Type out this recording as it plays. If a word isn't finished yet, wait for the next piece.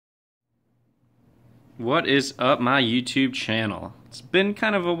What is up, my YouTube channel? It's been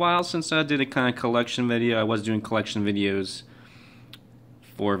kind of a while since I did a kind of collection video. I was doing collection videos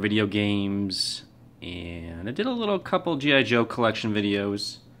for video games, and I did a little couple G.I. Joe collection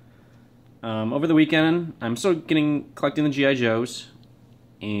videos. Over the weekend, I'm still collecting the G.I. Joes,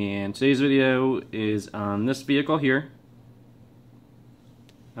 and today's video is on this vehicle here.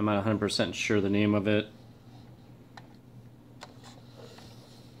 I'm not 100% sure the name of it.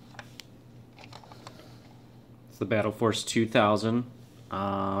 The Battle Force 2000.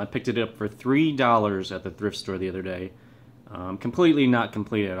 I picked it up for $3 at the thrift store the other day. Completely not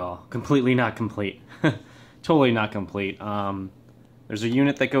complete at all. Completely not complete. Totally not complete. There's a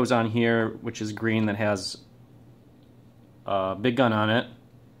unit that goes on here, which is green, that has a big gun on it.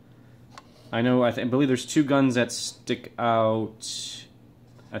 I know. I believe there's two guns that stick out.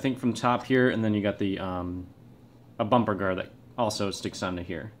 I think from top here, and then you got the a bumper guard that also sticks onto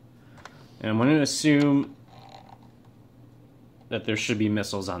here. And I'm going to assume that there should be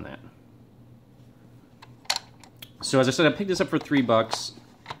missiles on that. So as I said, I picked this up for $3.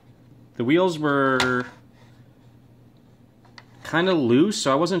 The wheels were kind of loose,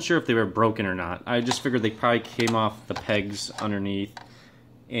 so I wasn't sure if they were broken or not. I just figured they probably came off the pegs underneath.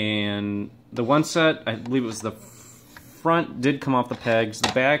 And the one set, I believe it was the front, did come off the pegs.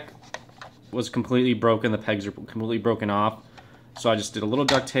 The back was completely broken. The pegs are completely broken off. So I just did a little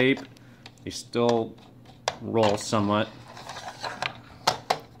duct tape. They still roll somewhat.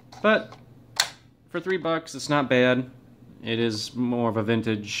 But for $3, it's not bad. It is more of a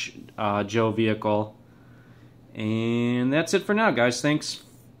vintage Joe vehicle. And that's it for now, guys. Thanks.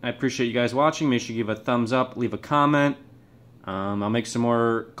 I appreciate you guys watching. Make sure you give a thumbs up, leave a comment. I'll make some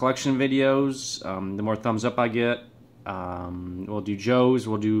more collection videos. The more thumbs up I get, we'll do Joes,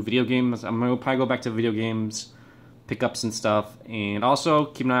 we'll do video games. I'm going to probably go back to video games, pickups and stuff. And also,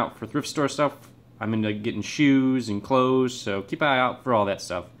 keep an eye out for thrift store stuff. I'm into getting shoes and clothes, so keep an eye out for all that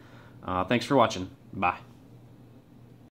stuff. Thanks for watching. Bye.